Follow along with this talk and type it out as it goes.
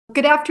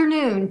Good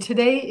afternoon.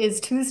 Today is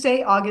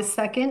Tuesday, August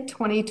 2nd,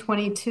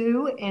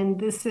 2022, and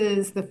this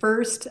is the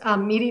first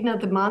meeting of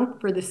the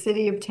month for the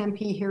City of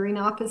Tempe Hearing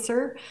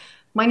Officer.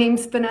 My name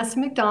is Vanessa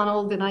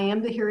McDonald, and I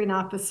am the hearing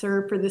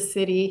officer for the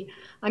city.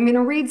 I'm going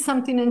to read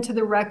something into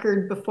the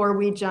record before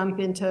we jump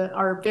into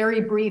our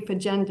very brief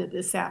agenda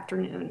this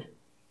afternoon.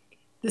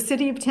 The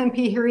City of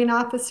Tempe Hearing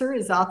Officer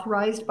is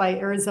authorized by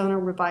Arizona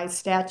Revised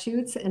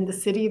Statutes and the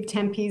City of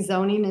Tempe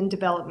Zoning and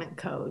Development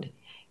Code.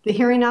 The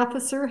hearing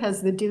officer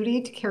has the duty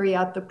to carry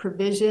out the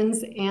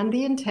provisions and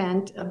the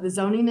intent of the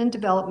Zoning and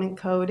Development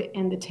Code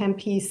and the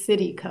Tempe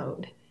City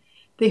Code.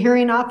 The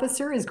hearing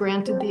officer is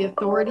granted the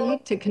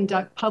authority to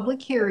conduct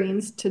public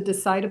hearings to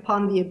decide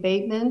upon the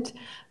abatement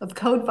of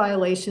code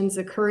violations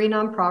occurring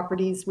on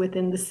properties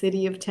within the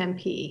City of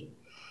Tempe.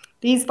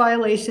 These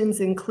violations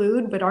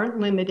include, but aren't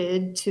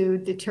limited to,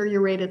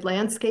 deteriorated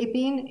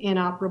landscaping,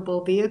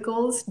 inoperable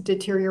vehicles,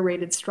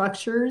 deteriorated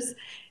structures,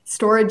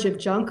 storage of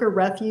junk or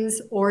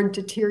refuse, or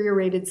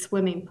deteriorated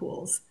swimming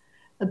pools.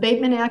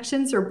 Abatement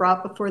actions are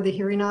brought before the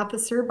hearing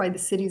officer by the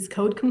city's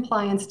Code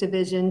Compliance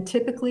Division,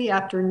 typically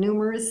after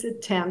numerous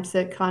attempts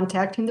at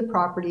contacting the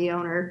property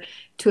owner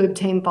to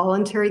obtain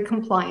voluntary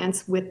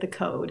compliance with the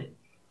code.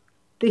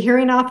 The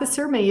hearing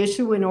officer may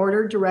issue an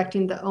order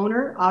directing the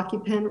owner,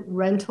 occupant,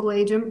 rental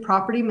agent,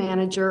 property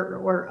manager,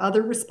 or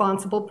other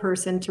responsible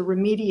person to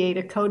remediate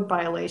a code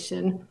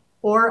violation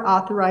or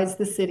authorize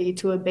the city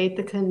to abate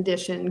the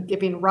condition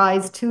giving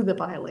rise to the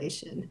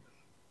violation.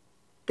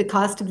 The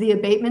cost of the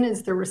abatement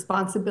is the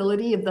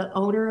responsibility of the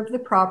owner of the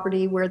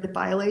property where the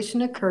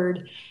violation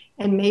occurred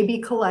and may be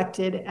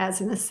collected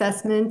as an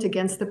assessment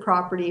against the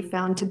property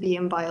found to be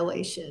in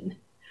violation.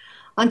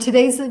 On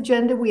today's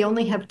agenda, we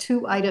only have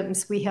two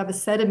items. We have a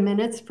set of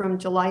minutes from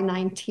July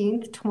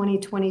 19th,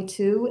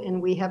 2022,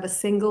 and we have a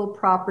single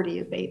property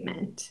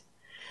abatement.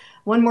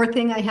 One more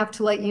thing I have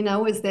to let you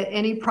know is that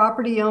any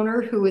property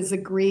owner who is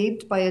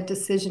aggrieved by a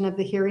decision of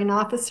the hearing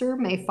officer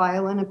may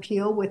file an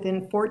appeal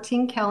within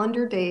 14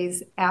 calendar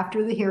days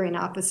after the hearing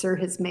officer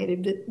has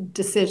made a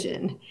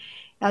decision.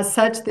 As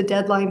such, the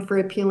deadline for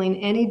appealing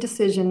any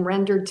decision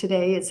rendered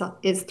today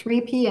is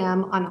 3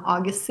 p.m. on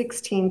August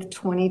 16th,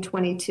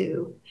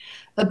 2022.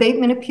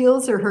 Abatement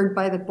appeals are heard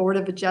by the Board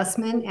of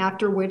Adjustment,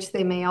 after which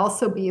they may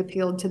also be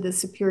appealed to the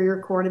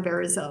Superior Court of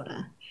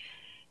Arizona.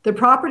 The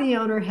property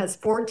owner has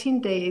 14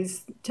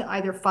 days to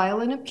either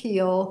file an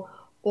appeal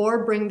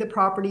or bring the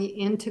property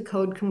into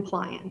code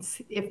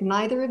compliance. If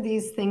neither of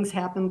these things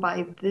happen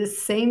by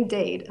this same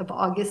date of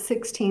August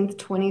 16th,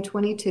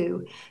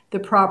 2022, the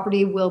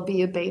property will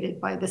be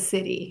abated by the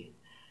city.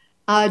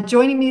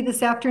 Joining me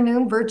this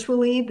afternoon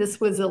virtually,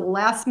 this was a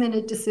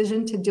last-minute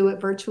decision to do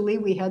it virtually.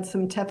 We had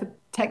some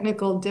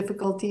technical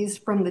difficulties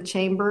from the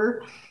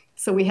chamber,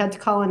 so we had to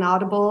call an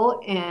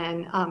audible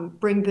and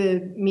bring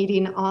the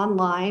meeting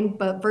online,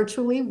 but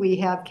virtually we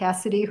have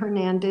Cassidy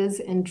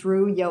Hernandez and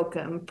Drew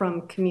Yoakum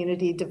from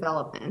Community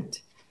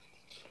Development.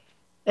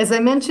 As I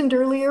mentioned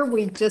earlier,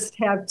 we just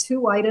have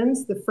two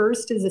items. The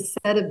first is a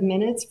set of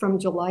minutes from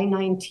July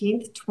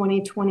 19th,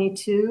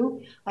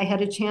 2022. I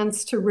had a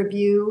chance to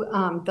review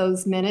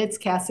those minutes.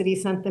 Cassidy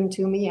sent them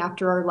to me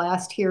after our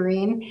last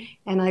hearing,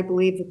 and I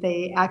believe that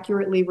they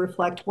accurately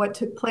reflect what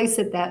took place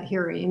at that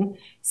hearing.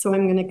 So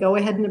I'm going to go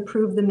ahead and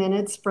approve the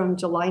minutes from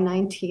July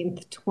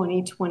 19th,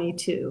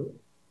 2022.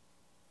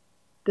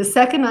 The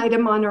second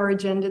item on our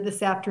agenda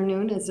this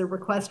afternoon is a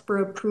request for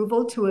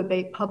approval to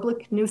abate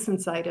public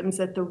nuisance items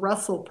at the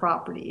Russell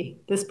property.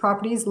 This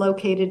property is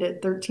located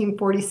at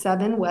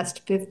 1347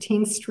 West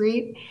 15th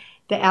Street.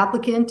 The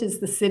applicant is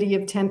the City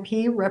of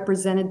Tempe,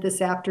 represented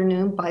this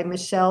afternoon by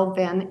Michelle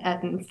Van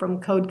Etten from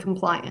Code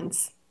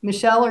Compliance.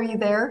 Michelle, are you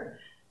there?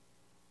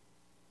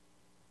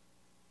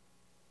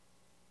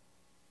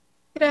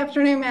 Good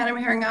afternoon, Madam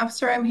Hearing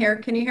Officer. I'm here.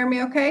 Can you hear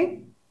me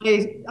okay?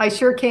 I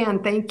sure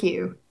can. Thank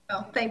you.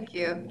 Oh, thank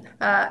you.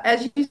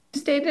 As you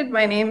stated,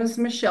 my name is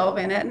Michelle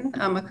Van Etten.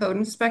 I'm a code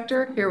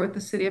inspector here with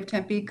the City of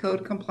Tempe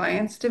Code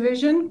Compliance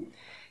Division.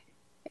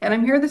 And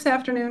I'm here this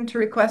afternoon to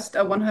request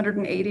a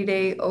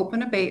 180-day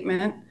open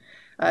abatement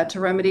to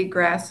remedy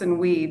grass and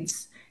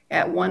weeds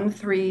at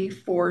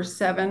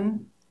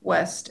 1347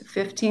 West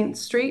 15th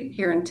Street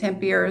here in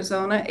Tempe,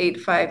 Arizona,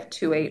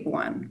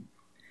 85281.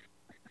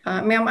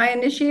 Ma'am, I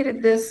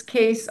initiated this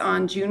case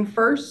on June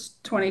 1st,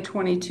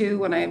 2022,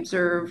 when I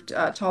observed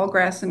tall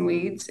grass and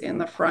weeds in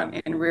the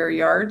front and rear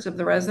yards of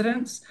the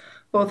residents.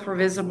 Both were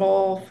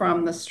visible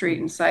from the street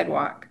and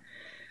sidewalk.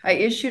 I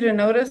issued a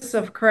notice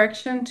of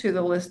correction to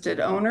the listed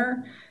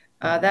owner.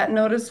 That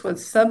notice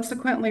was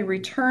subsequently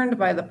returned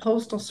by the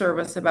Postal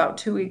Service about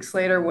 2 weeks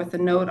later with a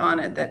note on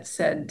it that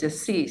said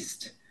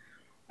deceased.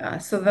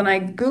 So then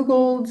I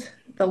Googled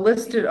the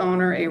listed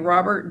owner, a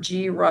Robert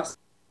G.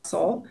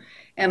 Russell,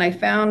 and I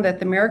found that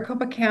the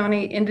Maricopa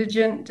County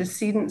Indigent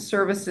Decedent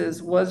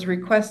Services was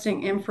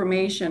requesting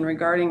information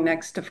regarding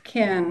next of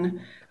kin,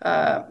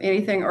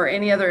 anything or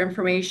any other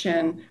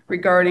information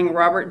regarding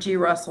Robert G.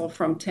 Russell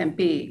from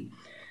Tempe.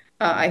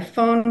 I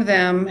phoned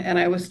them and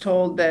I was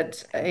told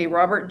that a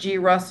Robert G.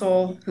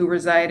 Russell, who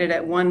resided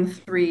at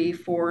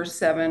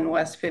 1347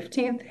 West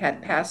 15th,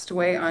 had passed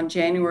away on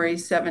January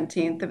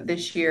 17th of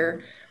this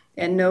year,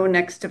 and no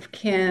next of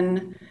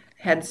kin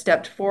had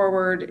stepped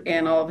forward,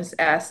 and all of his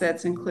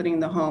assets, including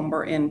the home,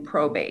 were in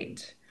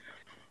probate.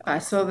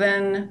 So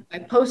then I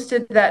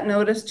posted that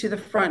notice to the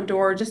front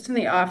door just in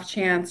the off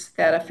chance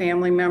that a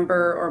family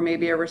member or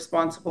maybe a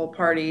responsible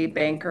party,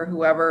 banker,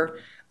 whoever,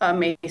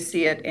 may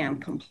see it and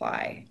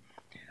comply.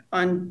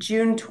 On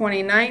June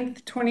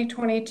 29th,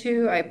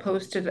 2022, I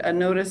posted a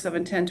notice of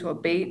intent to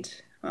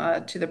abate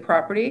to the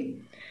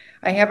property.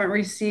 I haven't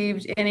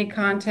received any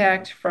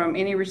contact from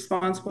any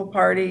responsible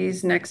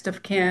parties, next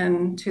of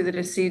kin to the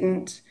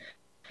decedent.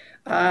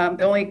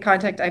 The only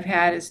contact I've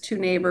had is two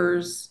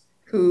neighbors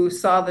who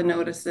saw the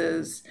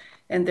notices,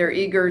 and they're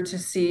eager to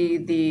see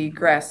the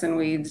grass and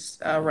weeds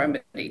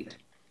remedied.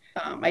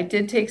 I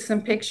did take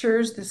some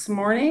pictures this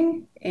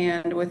morning,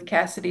 and with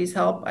Cassidy's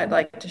help, I'd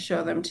like to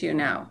show them to you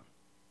now.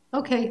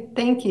 Okay,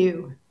 thank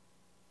you.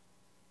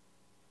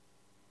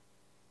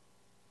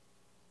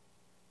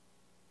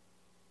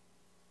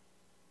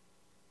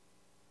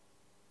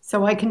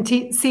 So I can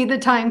see the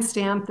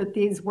timestamp that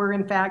these were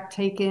in fact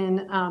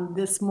taken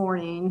this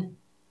morning,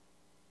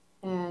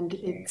 and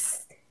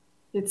it's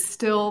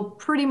still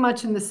pretty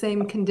much in the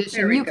same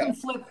condition. You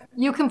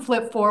can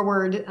flip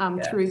forward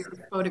Yes. through your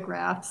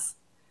photographs.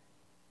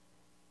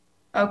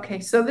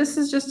 Okay, so this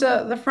is just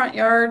the front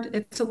yard.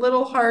 It's a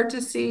little hard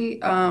to see.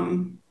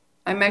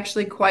 I'm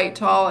actually quite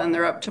tall and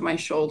they're up to my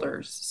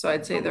shoulders. So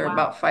I'd say they're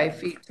about 5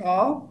 feet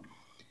tall.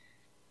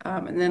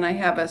 And then I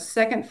have a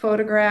second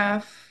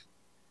photograph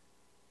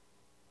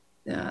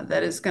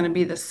that is going to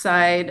be the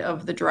side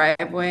of the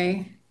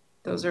driveway.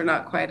 Those are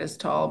not quite as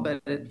tall,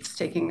 but it's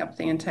taking up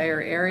the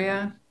entire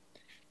area.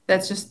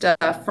 That's just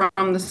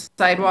from the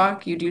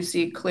sidewalk. You do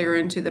see clear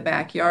into the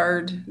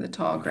backyard, the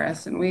tall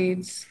grass and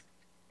weeds.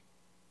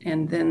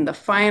 And then the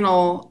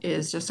final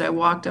is just I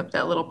walked up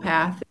that little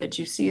path that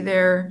you see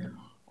there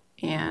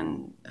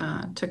and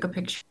took a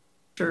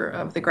picture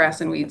of the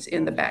grass and weeds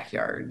in the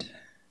backyard.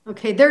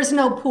 Okay, there's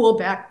no pool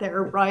back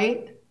there,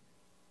 right?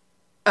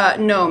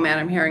 No,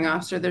 Madam Hearing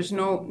Officer, there's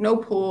no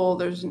pool,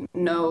 there's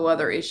no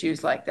other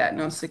issues like that,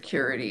 no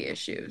security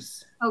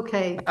issues.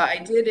 Okay. I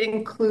did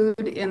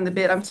include in the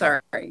bid, I'm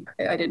sorry, I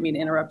didn't mean to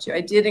interrupt you.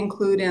 I did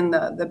include in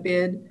the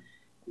bid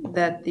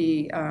that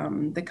the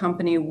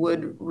company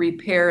would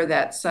repair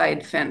that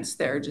side fence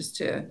there just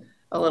to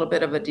a little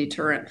bit of a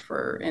deterrent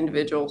for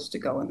individuals to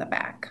go in the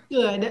back.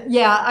 Good.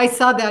 Yeah, I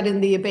saw that in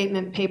the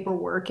abatement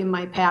paperwork in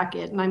my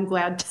packet, and I'm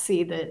glad to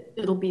see that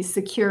it'll be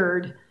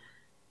secured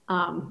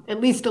at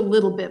least a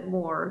little bit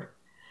more.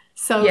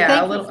 So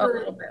yeah, a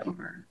little bit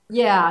more.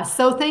 Yeah,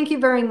 so thank you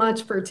very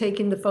much for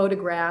taking the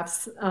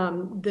photographs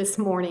this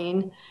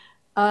morning.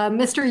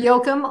 Mr.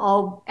 Yoakum,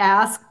 I'll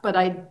ask, but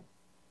I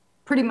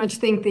pretty much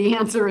think the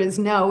answer is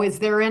no. Is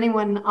there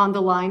anyone on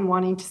the line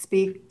wanting to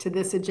speak to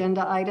this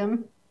agenda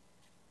item?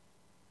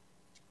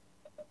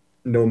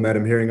 No,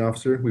 Madam Hearing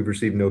Officer, we've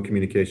received no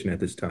communication at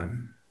this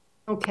time.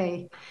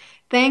 Okay,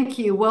 thank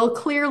you. Well,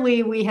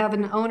 clearly we have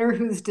an owner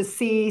who's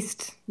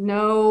deceased,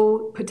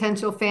 no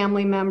potential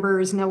family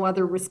members, no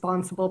other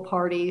responsible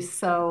parties.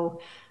 So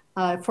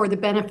for the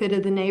benefit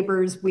of the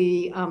neighbors,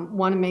 we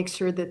want to make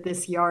sure that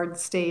this yard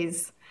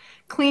stays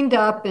cleaned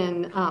up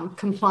and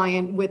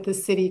compliant with the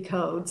city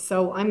code.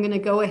 So I'm going to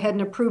go ahead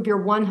and approve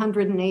your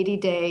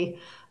 180-day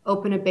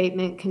open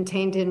abatement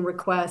contained in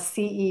request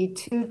CE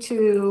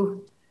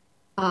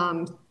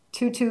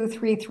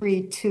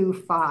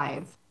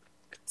 223325.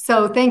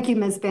 So thank you,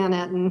 Ms. Van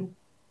Etten.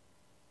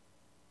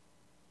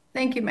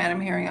 Thank you, Madam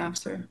Hearing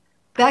Officer.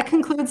 That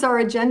concludes our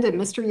agenda.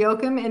 Mr.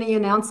 Yoakum, any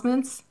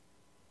announcements?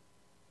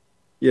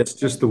 Yes,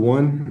 just the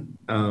one.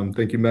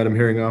 Thank you, Madam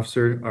Hearing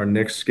Officer. Our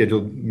next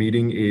scheduled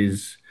meeting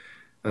is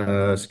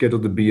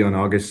scheduled to be on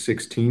August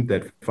 16th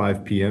at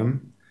 5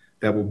 p.m.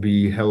 That will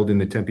be held in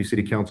the Tempe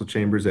City Council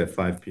chambers at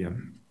 5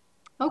 p.m.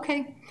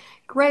 Okay,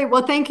 great.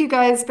 Well, thank you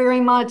guys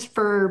very much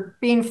for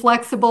being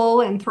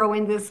flexible and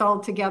throwing this all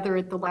together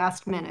at the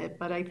last minute,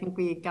 but I think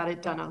we got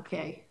it done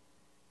okay.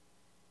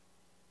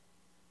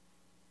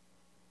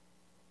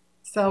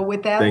 So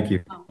with that, Thank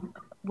you.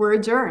 We're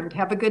adjourned.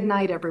 Have a good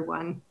night,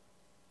 everyone.